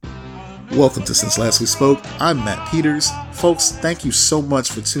Welcome to Since Last We Spoke. I'm Matt Peters. Folks, thank you so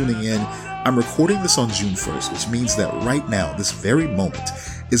much for tuning in. I'm recording this on June 1st, which means that right now, this very moment,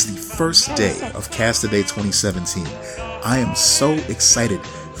 is the first day of Cast Today 2017. I am so excited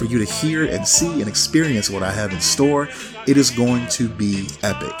for you to hear and see and experience what I have in store. It is going to be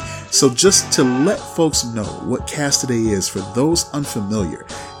epic. So just to let folks know what Cast Today is, for those unfamiliar,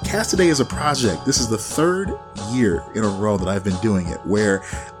 Cast Today is a project. This is the third year in a row that I've been doing it, where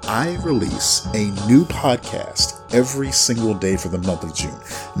I release a new podcast every single day for the month of June.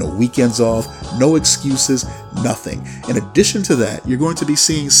 No weekends off, no excuses, nothing. In addition to that, you're going to be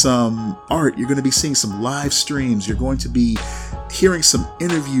seeing some art, you're going to be seeing some live streams, you're going to be hearing some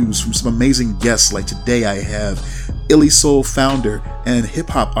interviews from some amazing guests. Like today I have Illy Soul founder and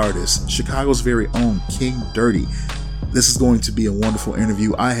hip-hop artist, Chicago's very own King Dirty. This is going to be a wonderful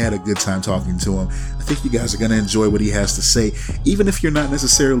interview. I had a good time talking to him. I think you guys are going to enjoy what he has to say. Even if you're not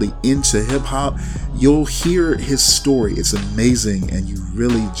necessarily into hip-hop, you'll hear his story. It's amazing, and you're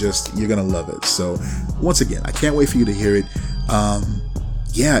going to love it. So once again, I can't wait for you to hear it.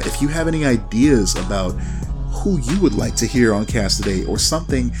 If you have any ideas about who you would like to hear on Cast Today, or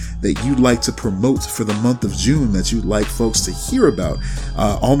something that you'd like to promote for the month of June that you'd like folks to hear about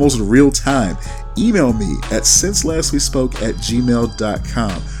almost real time, email me at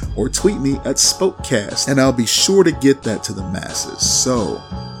sincelastwespoke@gmail.com or tweet me at Spokecast, and I'll be sure to get that to the masses. So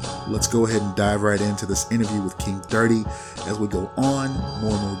let's go ahead and dive right into this interview with King Dirty. As we go on,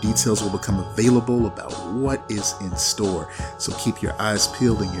 more and more details will become available about what is in store. So keep your eyes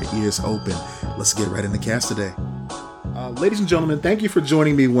peeled and your ears open. Let's get right into Cast Today. Ladies and gentlemen, thank you for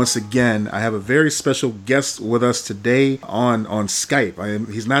joining me once again. I have a very special guest with us today on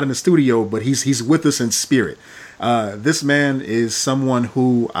Skype. He's not in the studio, but he's with us in spirit. This man is someone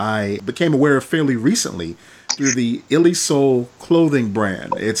who I became aware of fairly recently through the Illy Soul clothing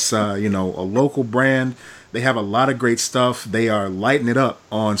brand. It's a local brand. They have a lot of great stuff. They are lighting it up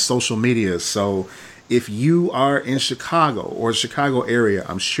on social media. So if you are in Chicago or the Chicago area,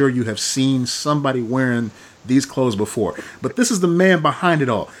 I'm sure you have seen somebody wearing these clothes before. But this is the man behind it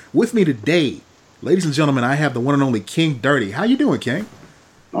all. With me today, ladies and gentlemen, I have the one and only King Dirty. How you doing, King?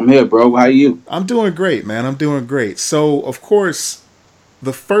 I'm here, bro. How are you? I'm doing great, man. I'm doing great. So, of course,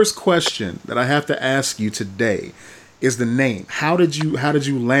 the first question that I have to ask you today is the name. How did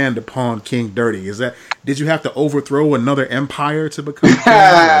you land upon King Dirty? Did you have to overthrow another empire to become king?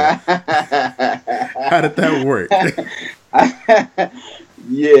 How did that work?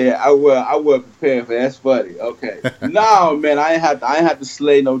 Yeah, I was prepared for that. That's funny. Okay. No, man, I ain't have to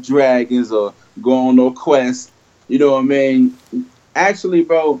slay no dragons or go on no quest. You know what I mean? Actually,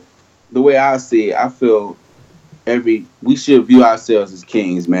 bro, the way I see it, I feel we should view ourselves as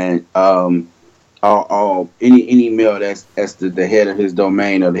kings, man. Any male that's the head of his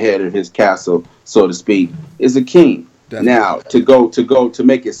domain or the head of his castle, so to speak, is a king. Definitely. Now, to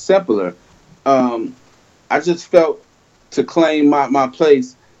make it simpler, I just felt to claim my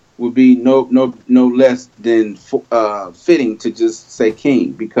place would be no less than fitting to just say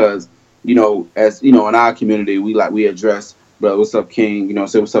king, because as in our community we address brother, what's up, king,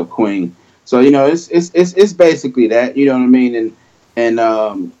 say what's up, queen. So it's basically that, you know what I mean, and ain't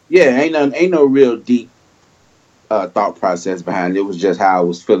no real deep thought process behind it. It was just how I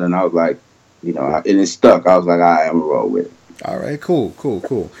was feeling. I was like, and it stuck. I was like, I'm gonna roll with it. All right, cool.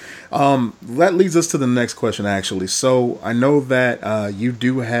 That leads us to the next question, actually. So I know that you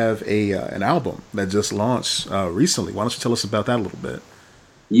do have an album that just launched recently. Why don't you tell us about that a little bit?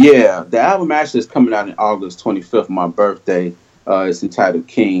 Yeah, the album actually is coming out on August 25th, my birthday. It's entitled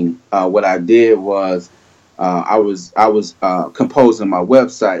King. What I did was I was composing my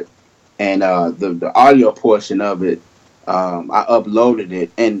website, and the audio portion of it, I uploaded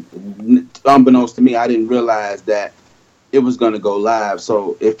it, and unbeknownst to me, I didn't realize that it was going to go live.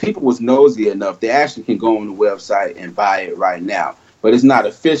 So if people was nosy enough, they actually can go on the website and buy it right now. But it's not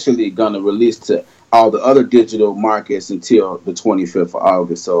officially going to release to all the other digital markets until the 25th of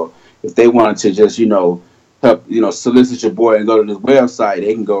August. So if they wanted to just, help, solicit your boy and go to this website,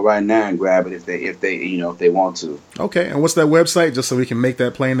 they can go right now and grab it if they want to. Okay. And what's that website, just so we can make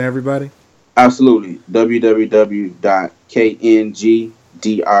that plain to everybody? Absolutely.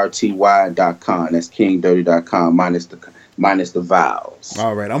 www.kngdrty.com. That's kingdirty.com minus the vowels.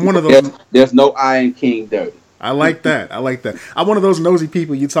 All right. I'm one of those. There's no I in King Dirty. I like that. I'm one of those nosy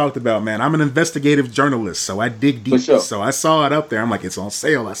people you talked about, man. I'm an investigative journalist, so I dig deep. For sure. So I saw it up there. I'm like, it's on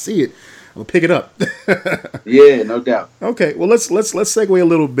sale. I see it. I'll pick it up. Yeah, no doubt. Okay, well let's segue a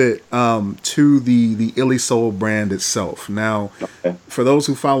little bit to the Illy Soul brand itself. Now, For those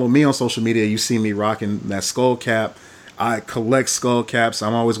who follow me on social media, you see me rocking that skull cap. I collect skull caps.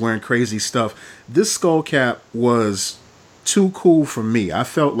 I'm always wearing crazy stuff. This skull cap was too cool for me. I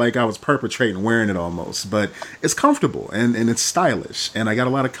felt like I was perpetrating wearing it almost, but it's comfortable and it's stylish, and I got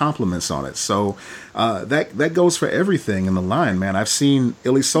a lot of compliments on it. So that goes for everything in the line, man. I've seen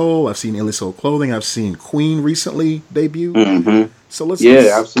Illy Soul, I've seen Illy Soul clothing, I've seen Queen recently debut. Mm-hmm. So let's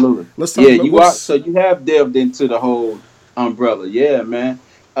absolutely. Let's talk about you are, so you have delved into the whole umbrella, yeah, man.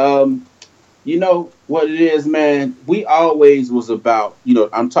 You know what it is, man. We always was about,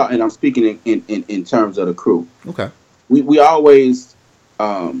 I'm talking, I'm speaking in terms of the crew. Okay. We always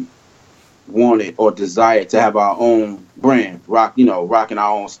wanted or desired to have our own brand, rocking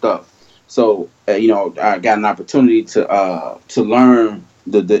our own stuff. So I got an opportunity to learn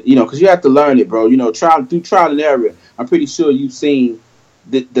the because you have to learn it, bro. Trial and error. I'm pretty sure you've seen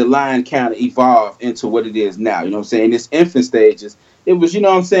the line kind of evolve into what it is now. You know what I'm saying? In its infant stages, it was, you know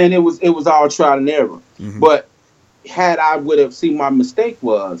what I'm saying, it was all trial and error. Mm-hmm. But had I would have seen, my mistake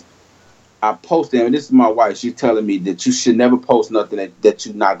was I posted, and this is my wife, she's telling me that you should never post nothing that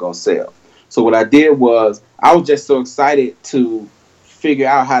you're not going to sell. So what I did was, I was just so excited to figure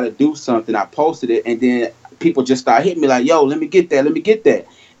out how to do something. I posted it, and then people just started hitting me like, yo, let me get that.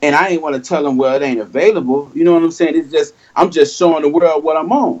 And I ain't want to tell them, well, it ain't available. You know what I'm saying? It's just, I'm just showing the world what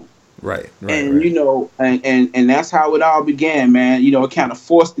I'm on. Right. And, right. And that's how it all began, man. It kind of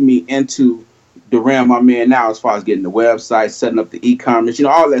forced me into the realm I'm in now, as far as getting the website, setting up the e-commerce,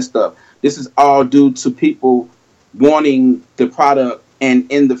 all that stuff. This is all due to people wanting the product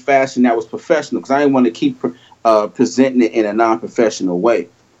and in the fashion that was professional, because I didn't want to keep presenting it in a non-professional way.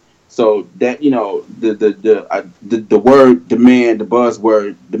 So that, the word demand, the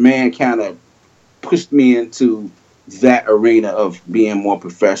buzzword demand, kind of pushed me into that arena of being more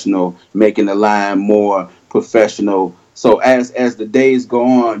professional, making the line more professional. So as the days go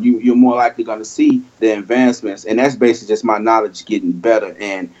on, you're more likely going to see the advancements, and that's basically just my knowledge getting better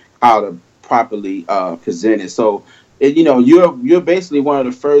and how to properly present it. So, you're basically one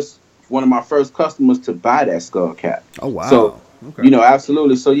of my first customers to buy that skull cap. Oh wow! So, okay.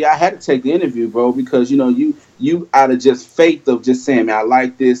 Absolutely. So yeah, I had to take the interview, bro, because you out of just faith of just saying, man, I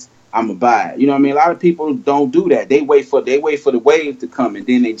like this, I'm gonna buy it. A lot of people don't do that. They wait for the wave to come and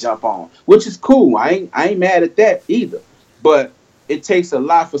then they jump on, which is cool. I ain't mad at that either. But it takes a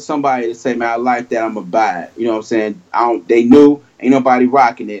lot for somebody to say, man, I like that, I'm gonna buy it. You know what I'm saying? They knew ain't nobody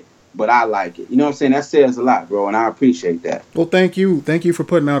rocking it, but I like it. You know what I'm saying? That says a lot, bro, and I appreciate that. Well, thank you for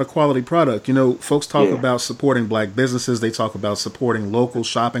putting out a quality product. Folks talk about supporting black businesses. They talk about supporting local,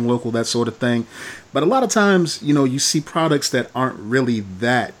 shopping local, that sort of thing. But a lot of times, you see products that aren't really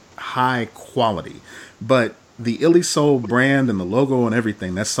that high quality. But the Illy Soul brand and the logo and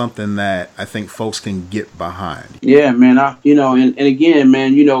everything, that's something that I think folks can get behind. Yeah, man. And again,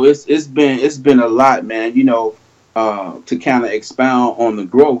 man, it's been a lot, man, to kind of expound on the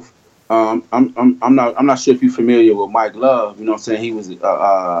growth. I'm not sure if you're familiar with Mike Love. You know what I'm saying? He was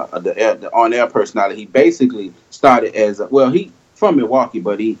the on-air personality. He basically started as he from Milwaukee,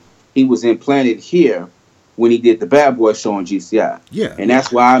 but he was implanted here when he did the Bad Boy show on GCI. Yeah. And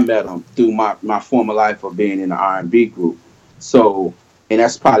that's why I met him, through my former life of being in the R&B group. So, and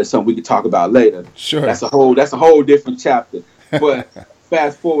that's probably something we could talk about later. Sure. That's a whole different chapter. But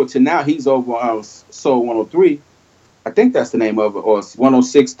fast forward to now, he's over on Soul 103. I think that's the name of it, or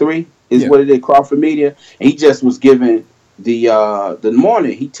 106.3 is what it is, Crawford Media. And he just was given the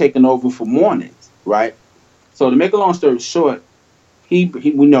morning. He taking over for mornings, right? So to make a long story short, we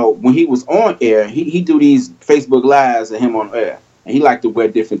know when he was on air, he do these Facebook Lives of him on air, and he liked to wear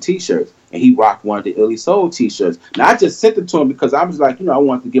different T-shirts, and he rocked one of the Illy Soul T-shirts. Now I just sent it to him because I was like, I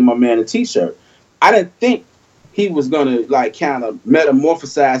wanted to give my man a T-shirt. I didn't think he was gonna like kind of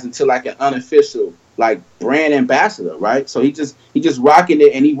metamorphosize into like an unofficial like brand ambassador, right? So he just rocking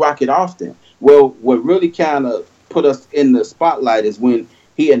it, and he rock it often. Well, what really kind of put us in the spotlight is when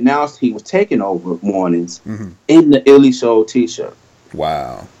he announced he was taking over mornings in the Illy Soul T-shirt.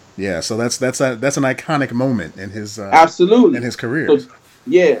 Wow. Yeah, so that's an iconic moment in his absolutely in his career.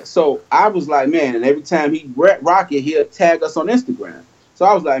 So I was like, man, and every time he rock it, he'll tag us on Instagram. So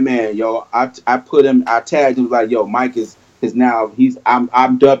I was like, man, yo, I tagged him like, yo, Mike is now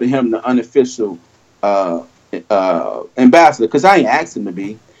I'm dubbing him the unofficial ambassador, because I ain't asked him to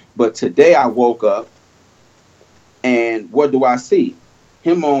be. But today I woke up, and what do I see?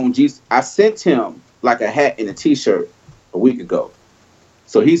 Him on I sent him like a hat and a T-shirt a week ago.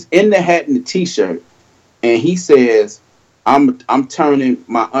 So he's in the hat and the T-shirt, and he says, I'm turning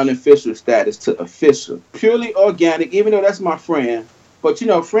my unofficial status to official. Purely organic, even though that's my friend. But,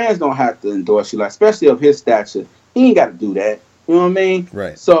 friends don't have to endorse you, like, especially of his stature. He ain't got to do that. You know what I mean?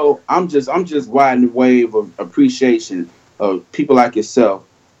 Right. So I'm just riding the wave of appreciation of people like yourself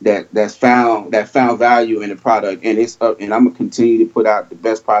that's found value in the product, and it's up, and I'm gonna continue to put out the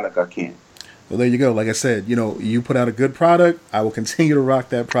best product I can. Well, there you go. Like I said, you put out a good product, I will continue to rock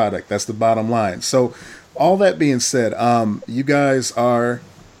that product. That's the bottom line. So, all that being said, you guys are,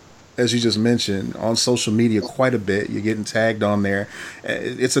 as you just mentioned, on social media quite a bit. You're getting tagged on there.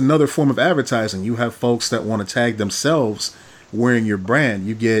 It's another form of advertising. You have folks that want to tag themselves wearing your brand.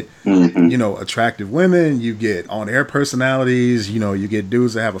 You get, attractive women. You get on-air personalities. You get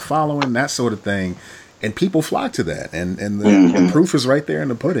dudes that have a following, that sort of thing. And people flock to that. And the proof is right there in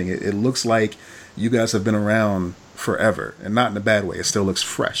the pudding. It looks like you guys have been around forever, and not in a bad way. It still looks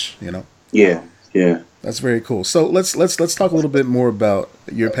fresh, Yeah, yeah. That's very cool. So let's talk a little bit more about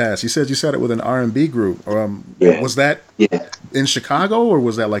your past. You said you started with an R&B group. Was that in Chicago, or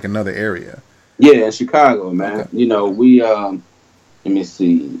was that like another area? Yeah, in Chicago, man. Okay. We let me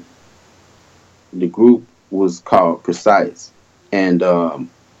see. The group was called Precise, and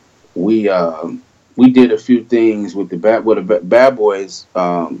we did a few things with the Bad Boys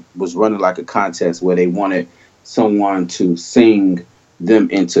was running like a contest where they wanted someone to sing them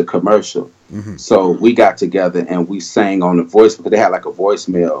into commercial. Mm-hmm. So we got together and we sang on the voice, because they had like a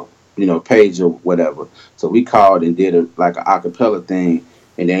voicemail, page or whatever. So we called and did like an acapella thing,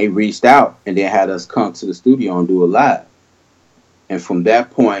 and then they reached out and then had us come to the studio and do it live. And from that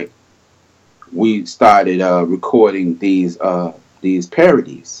point, we started recording these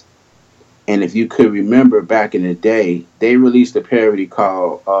parodies. And if you could remember back in the day, they released a parody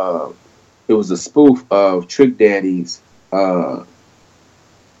called, it was a spoof of Trick Daddy's You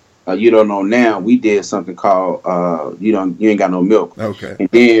Don't Know Now. We did something called You Ain't Got No Milk. Okay. And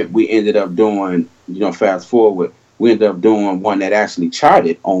then we ended up doing, fast forward, we ended up doing one that actually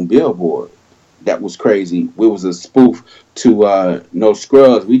charted on Billboard. That was crazy. It was a spoof to No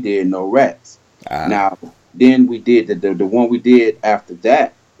Scrubs. We did No Rats. Now, then we did the one we did after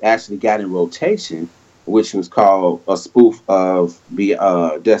that actually got in rotation, which was called a spoof of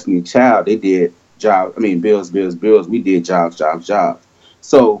Destiny Child. They did Bills, Bills, Bills. We did Jobs, Jobs, Jobs.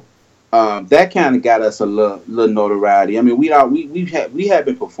 So that kind of got us a little notoriety. I mean, we had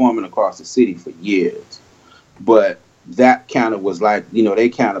been performing across the city for years, but that kind of was like, they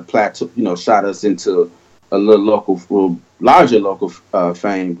kind of plateau, shot us into a larger local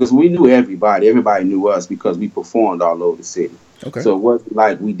fame, because we knew everybody. Everybody knew us because we performed all over the city. Okay. So it wasn't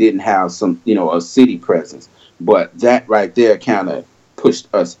like we didn't have some, a city presence, but that right there kind of pushed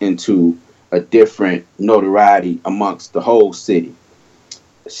us into a different notoriety amongst the whole city.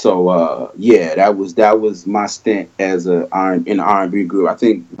 So that was my stint as in the R&B group. I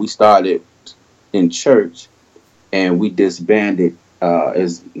think we started in church and we disbanded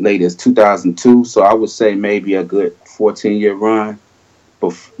as late as 2002. So I would say maybe a good 14-year run,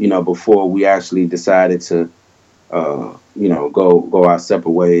 before we actually decided to go our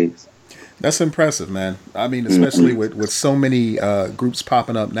separate ways. That's impressive, man. I mean, especially with so many groups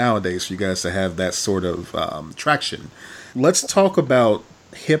popping up nowadays, for you guys to have that sort of traction. Let's talk about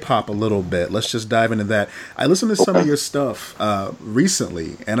hip hop a little bit. Let's just dive into that. I listened to some of your stuff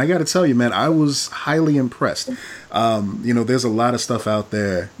recently, and I got to tell you, man, I was highly impressed. There's a lot of stuff out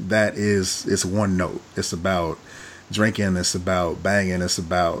there that it's one note. It's about drinking, it's about banging, it's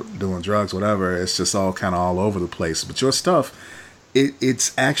about doing drugs, whatever. It's just all kind of all over the place. But your stuff,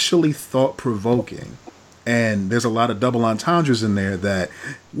 it's actually thought-provoking. And there's a lot of double entendres in there that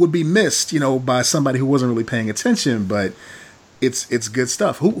would be missed, by somebody who wasn't really paying attention. But it's good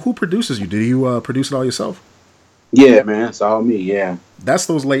stuff. Who produces you? Do you produce it all yourself? Yeah, man, it's all me. Yeah, that's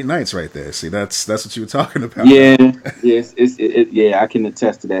those late nights right there. See, that's what you were talking about. Yeah, yes, I can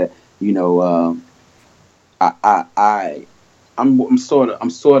attest to that. I'm sort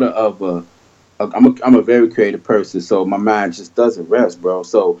of I'm a very creative person, so my mind just doesn't rest, bro.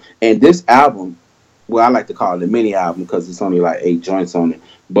 So, and this album, well, I like to call it a mini album because it's only like 8 joints on it.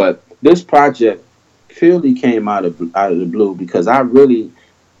 But this project purely came out of the blue because I really,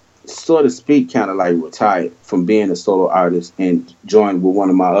 so to speak, kind of like retired from being a solo artist and joined with one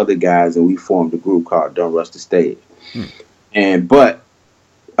of my other guys, and we formed a group called Don't Rush the Stage. But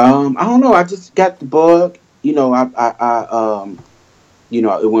I don't know, I just got the bug. It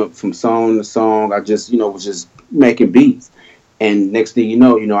went from song to song. I just, was just making beats, and next thing you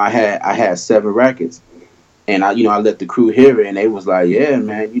know, I had 7 records, and I let the crew hear it, and they was like, "Yeah,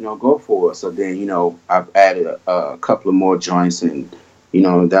 man, go for it." So then, I've added a couple of more joints, and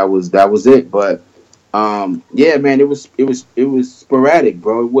that was it. But yeah, man, it was sporadic,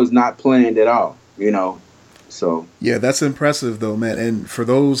 bro. It was not planned at all. So yeah, that's impressive though, man. And for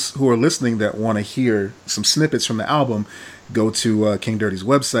those who are listening that want to hear some snippets from the album, go to King Dirty's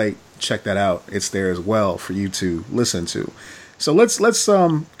website, check that out. It's there as well for you to listen to. So let's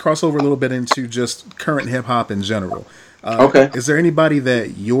cross over a little bit into just current hip hop in general. okay. Is there anybody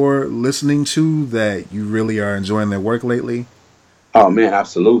that you're listening to that you really are enjoying their work lately? Oh man,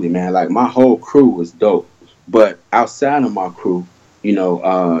 absolutely, man. Like my whole crew is dope, but outside of my crew,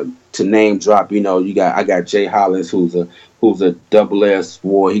 to name drop, I got Jay Hollins, who's a double S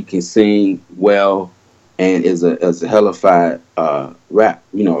war. He can sing well and is a hellified rap,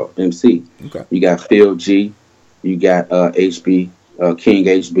 MC. Okay. You got Phil G, you got HB, King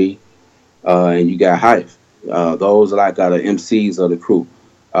HB, and you got Hype. Those are like the MCs of the crew.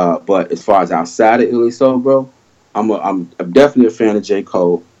 But as far as outside of Illy Soul, bro, I'm definitely a fan of J.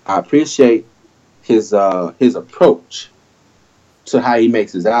 Cole. I appreciate his approach to how he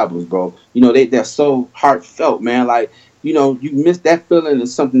makes his albums, bro. They're so heartfelt, man. Like, you miss that feeling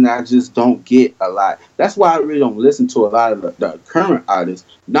is something that I just don't get a lot. That's why I really don't listen to a lot of the current artists.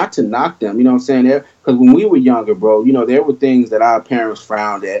 Not to knock them, you know what I'm saying? Because when we were younger, bro, there were things that our parents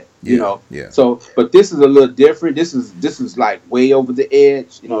frowned at, Yeah. So, but this is a little different. This is like way over the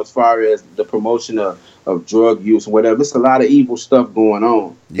edge, as far as the promotion of drug use and whatever. There's a lot of evil stuff going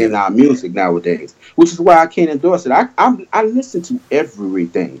on in our music nowadays, which is why I can't endorse it. I listen to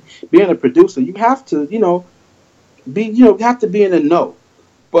everything. Being a producer, you have to, you have to be in the know.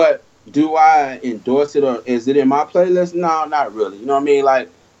 But do I endorse it, or is it in my playlist? No, not really. You know what I mean? Like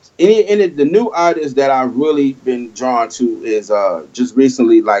the new artists that I've really been drawn to is just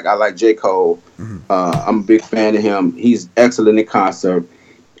recently. Like I like J. Cole. Mm-hmm. I'm a big fan of him. He's excellent in concert.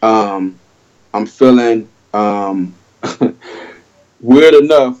 I'm feeling weird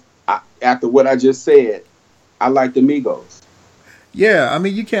enough. After what I just said, I like the Migos. Yeah, I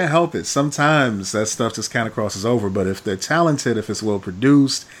mean, you can't help it. Sometimes that stuff just kind of crosses over. But if they're talented, if it's well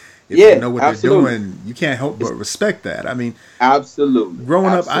produced, if you know what absolutely. they're doing, you can't help but respect that. I mean, absolutely.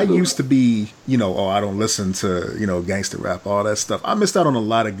 Growing up, I used to be, I don't listen to, gangster rap, all that stuff. I missed out on a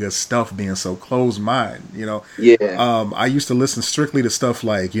lot of good stuff being so closed mind, Yeah. I used to listen strictly to stuff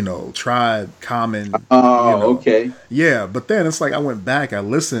like, Tribe, Common. Oh, okay. Yeah, but then it's like I went back, I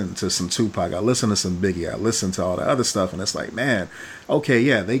listened to some Tupac, I listened to some Biggie, I listened to all the other stuff, and it's like, man, okay,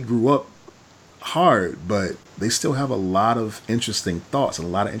 yeah, they grew up hard, but they still have a lot of interesting thoughts and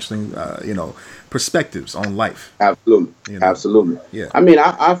a lot of interesting, perspectives on life. Absolutely. Absolutely. Yeah. I mean,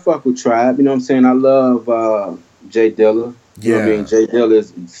 I fuck with Tribe. You know what I'm saying? I love Jay Dilla. You know what I mean? Jay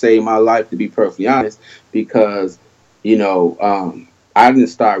Dilla saved my life, to be perfectly honest, because, I didn't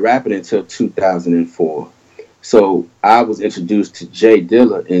start rapping until 2004. So I was introduced to Jay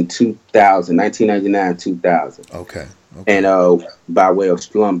Dilla in 1999, 2000. Okay. And by way of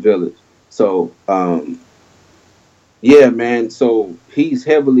Slum Village. So, yeah, man. So he's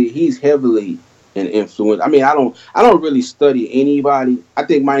heavily an influence. I mean, I don't really study anybody. I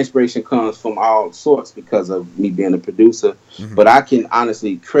think my inspiration comes from all sorts because of me being a producer. Mm-hmm. But I can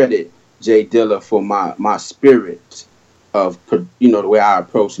honestly credit Jay Dilla for my spirit of, the way I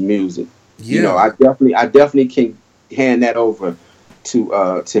approach music. Yeah. I definitely can hand that over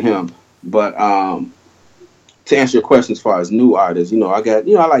to him. But to answer your question as far as new artists, I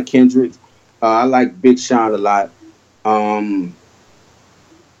like Kendrick. I like Big Sean a lot. I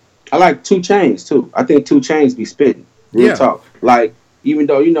like 2 Chainz too. I think 2 Chainz be spitting. Real talk. Like, even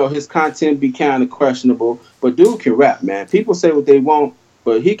though, his content be kind of questionable, but dude can rap, man. People say what they want,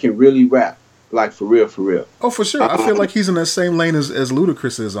 but he can really rap. Like, for real, for real. Oh, for sure. I feel like he's in that same lane as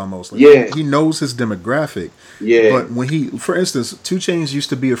Ludacris is almost. Like, yeah. He knows his demographic. Yeah. But when for instance, 2 Chainz used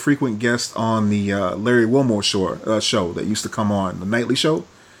to be a frequent guest on the Larry Wilmore show that used to come on, the nightly show.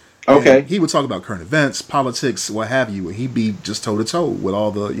 Okay. And he would talk about current events, politics, what have you, and he'd be just toe to toe with all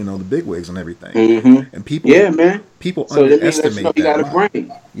the the bigwigs and everything. Mm-hmm. And people, people so underestimate that. He got a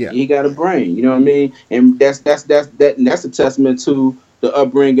brain. Yeah, he got a brain. You know what I mean? And that's a testament to the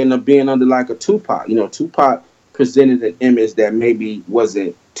upbringing of being under like a Tupac. Tupac presented an image that maybe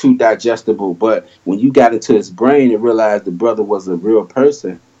wasn't too digestible, but when you got into his brain and realized the brother was a real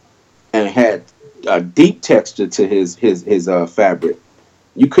person and had a deep texture to his fabric,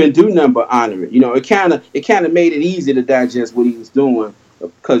 you couldn't do nothing but honor it. It kind of made it easy to digest what he was doing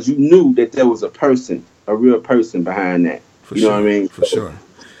because you knew that there was a real person behind that. Know what I mean? For sure.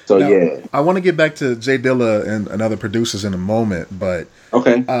 So now, yeah, I want to get back to Jay Dilla and other producers in a moment, but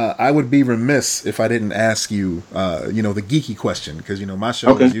okay, I would be remiss if I didn't ask you, the geeky question, because my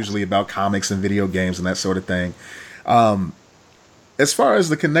show is usually about comics and video games and that sort of thing. As far as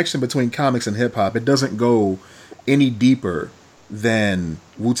the connection between comics and hip hop, it doesn't go any deeper than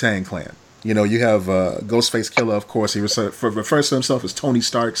Wu-Tang Clan. You know, you have Ghostface Killer, of course. He refers to himself as Tony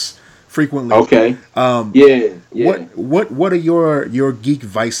Starks frequently. Okay. Um, Yeah. what are your geek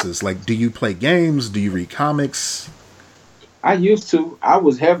vices? Like, do you play games? Do you read comics? I used to. I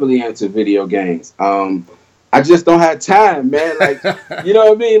was heavily into video games. I just don't have time, man. Like, you know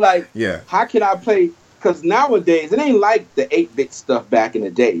what I mean? Like, Yeah. how can I play? Because nowadays, it ain't like the 8-bit stuff back in the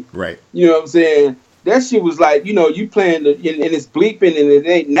day. Right. You know what I'm saying? That shit was like, you playing, and it's bleeping, and it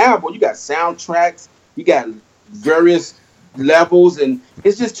ain't now, but you got soundtracks, you got various levels, and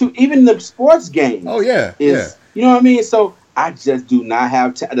it's just too, even the sports games. Oh, yeah. You know what I mean? So, I just do not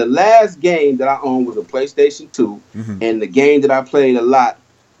have time. The last game that I owned was a PlayStation 2, and the game that I played a lot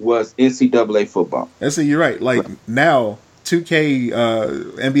was NCAA football. And so you're right. Like now, 2K,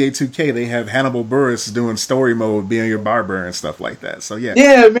 NBA 2K, they have Hannibal Buress doing story mode, being your barber and stuff like that. So yeah.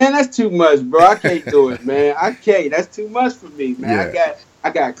 Yeah, man, that's too much, bro. I can't do it, man. I can't. That's too much for me, man. Yeah.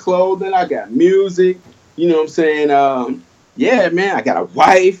 I got clothing, I got music. You know what I'm saying? Yeah, man, I got a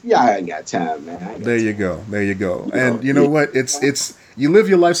wife. Yeah, I ain't got time, man. There you go. And you know what? It's you live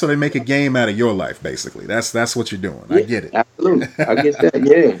your life so they make a game out of your life, basically. That's what you're doing. Yeah, I get it. Absolutely, I get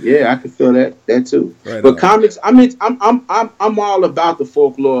that. Yeah, I can feel that too. Right but on. comics, I mean, I'm all about the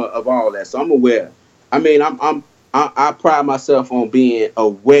folklore of all that, so I'm aware. I mean, I pride myself on being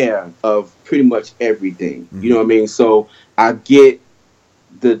aware of pretty much everything. You know what I mean? So I get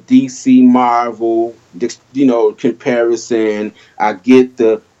the DC Marvel, comparison. I get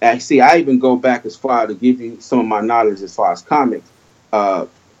I even go back as far to give you some of my knowledge as far as comics.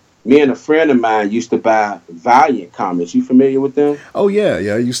 Me and a friend of mine used to buy Valiant comics. You familiar with them? Oh yeah.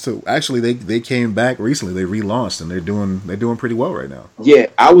 I used to. Actually, they came back recently. They relaunched and they're doing pretty well right now. Yeah,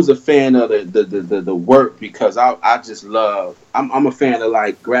 I was a fan of the work because I just love. I'm a fan of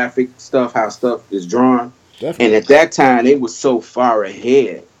like graphic stuff, how stuff is drawn. Definitely. And at that time, they were so far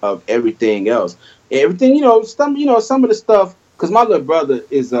ahead of everything else. Everything, some of the stuff. Because my little brother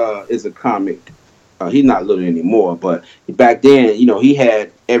is a comic. He's not little anymore, but back then, he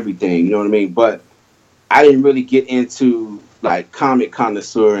had everything. You know what I mean? But I didn't really get into like comic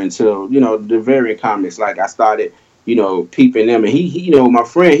connoisseur until the variant comics. Like I started, peeping them, and he my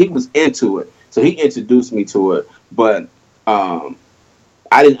friend, he was into it, so he introduced me to it. But I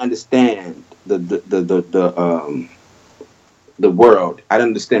didn't understand the world. I didn't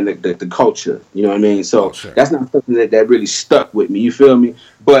understand the culture. You know what I mean? So sure. That's not something that really stuck with me. You feel me?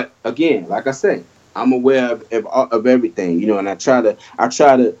 But again, like I say, I'm aware of everything. And I try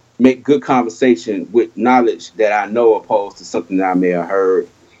to make good conversation with knowledge that I know, opposed to something that I may have heard.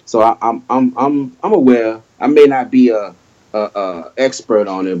 So I'm aware. I may not be a expert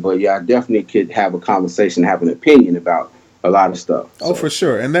on it, but yeah, I definitely could have a conversation, have an opinion about a lot of stuff. Oh, for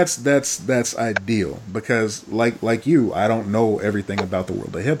sure. And that's ideal because like you, I don't know everything about the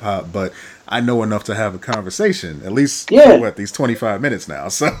world of hip hop, but I know enough to have a conversation, at least for these 25 minutes now.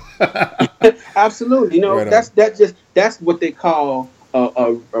 So absolutely. Right that's what they call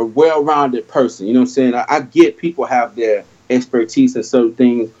a well-rounded person. You know what I'm saying? I get people have their expertise in certain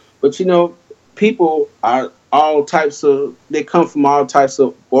things, but people are all types of, they come from all types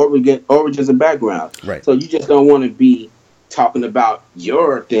of origins and backgrounds. Right. So you just don't want to be talking about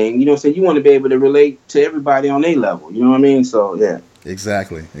your thing, you know what I'm saying? You want to be able to relate to everybody on their level, you know what I mean? So, yeah.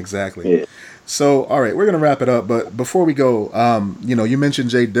 Exactly. Yeah. So, all right, we're going to wrap it up, but before we go, you mentioned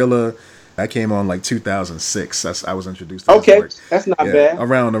Jay Dilla. I came on like 2006. I was introduced to his work. That's not bad.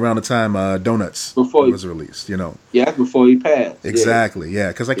 Around the time Donuts was released, Yeah, that's before he passed. Exactly, yeah,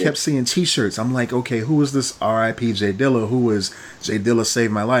 because I kept seeing T-shirts. I'm like, okay, who is this R.I.P. Jay Dilla? Who is Jay Dilla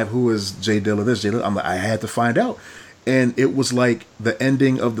saved my life? Who is Jay Dilla this, Jay Dilla? I'm like, I had to find out. And it was like the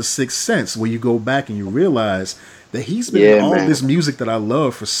ending of The Sixth Sense, where you go back and you realize that he's been in all this music that I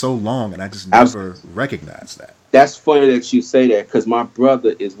love for so long, and I just never recognized that. That's funny that you say that, because my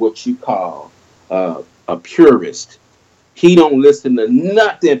brother is what you call a purist. He don't listen to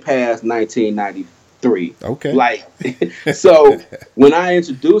nothing past 1993. Okay. Like, so when I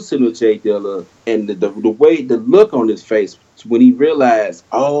introduced him to Jay Dilla, and the look on his face when he realized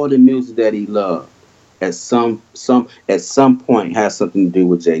all the music that he loved, at some point has something to do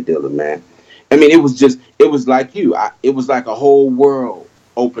with Jay Dilla, man. I mean, it was like you. It was like a whole world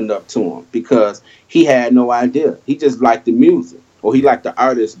opened up to him, because he had no idea. He just liked the music, or he liked the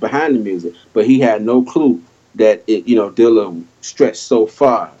artist behind the music, but he had no clue that Dilla stretched so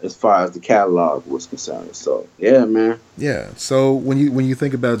far as the catalog was concerned. So yeah, man. Yeah. So when you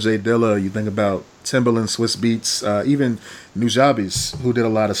think about Jay Dilla, you think about Timbaland, Swiss Beats, even Nujabes, who did a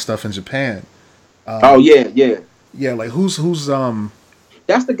lot of stuff in Japan. Yeah. Like who's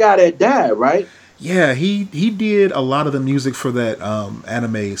that's the guy that died, right? Yeah, he did a lot of the music for that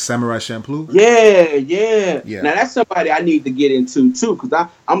anime Samurai Champloo. Yeah. Now that's somebody I need to get into too, because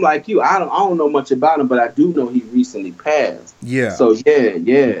I'm like you. I don't know much about him, but I do know he recently passed. Yeah. So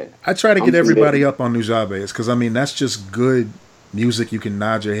yeah. I try to get everybody up on Nujabes because I mean that's just good music you can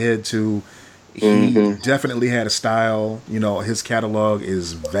nod your head to. He definitely had a style. You know, his catalog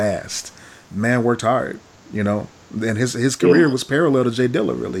is vast. Man worked hard. You know. And his career was parallel to Jay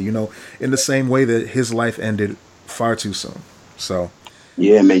Dilla, really, you know, in the same way that his life ended far too soon. So,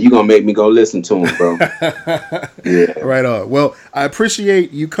 yeah, man, you gonna make me go listen to him, bro. Yeah, right on. Well, I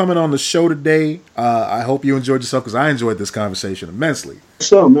appreciate you coming on the show today. I hope you enjoyed yourself because I enjoyed this conversation immensely.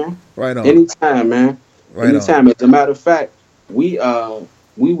 Sure, man. Right on. Anytime, man. Right Anytime. On. As a matter of fact, we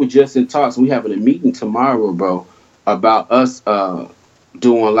were just in talks. We having a meeting tomorrow, bro, about us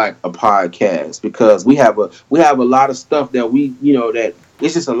doing like a podcast because we have a lot of stuff that we, you know, that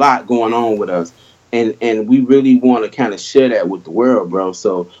it's just a lot going on with us, and we really want to kind of share that with the world, bro.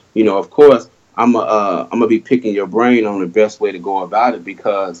 So, you know, of course, I'm gonna be picking your brain on the best way to go about it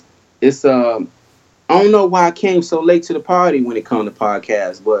because it's I don't know why I came so late to the party when it comes to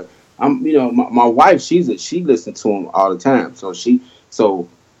podcasts, but I'm, you know, my wife, she listens to them all the time, so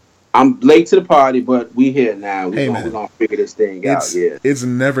I'm late to the party, but we here now. We're gonna figure this thing out. Yeah, it's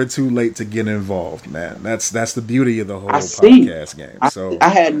never too late to get involved, man. That's the beauty of the whole podcast game. So I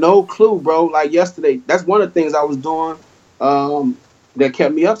had no clue, bro. Like yesterday, that's one of the things I was doing that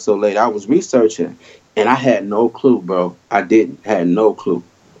kept me up so late. I was researching, and I had no clue, bro. Had no clue.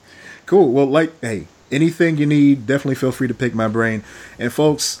 Cool. Well, hey, anything you need, definitely feel free to pick my brain. And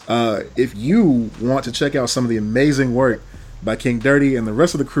folks, if you want to check out some of the amazing work by King Dirty and the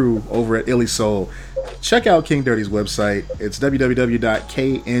rest of the crew over at Illy Soul, check out King Dirty's website. It's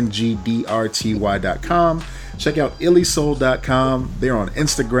www.kngdrty.com. Check out illysoul.com. They're on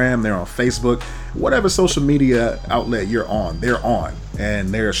Instagram. They're on Facebook. Whatever social media outlet you're on, they're on. And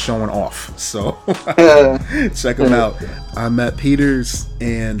they're showing off. So check them out. I'm Matt Peters.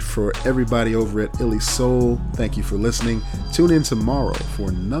 And for everybody over at Illy Soul, thank you for listening. Tune in tomorrow for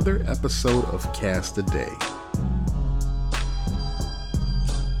another episode of Cast a Day.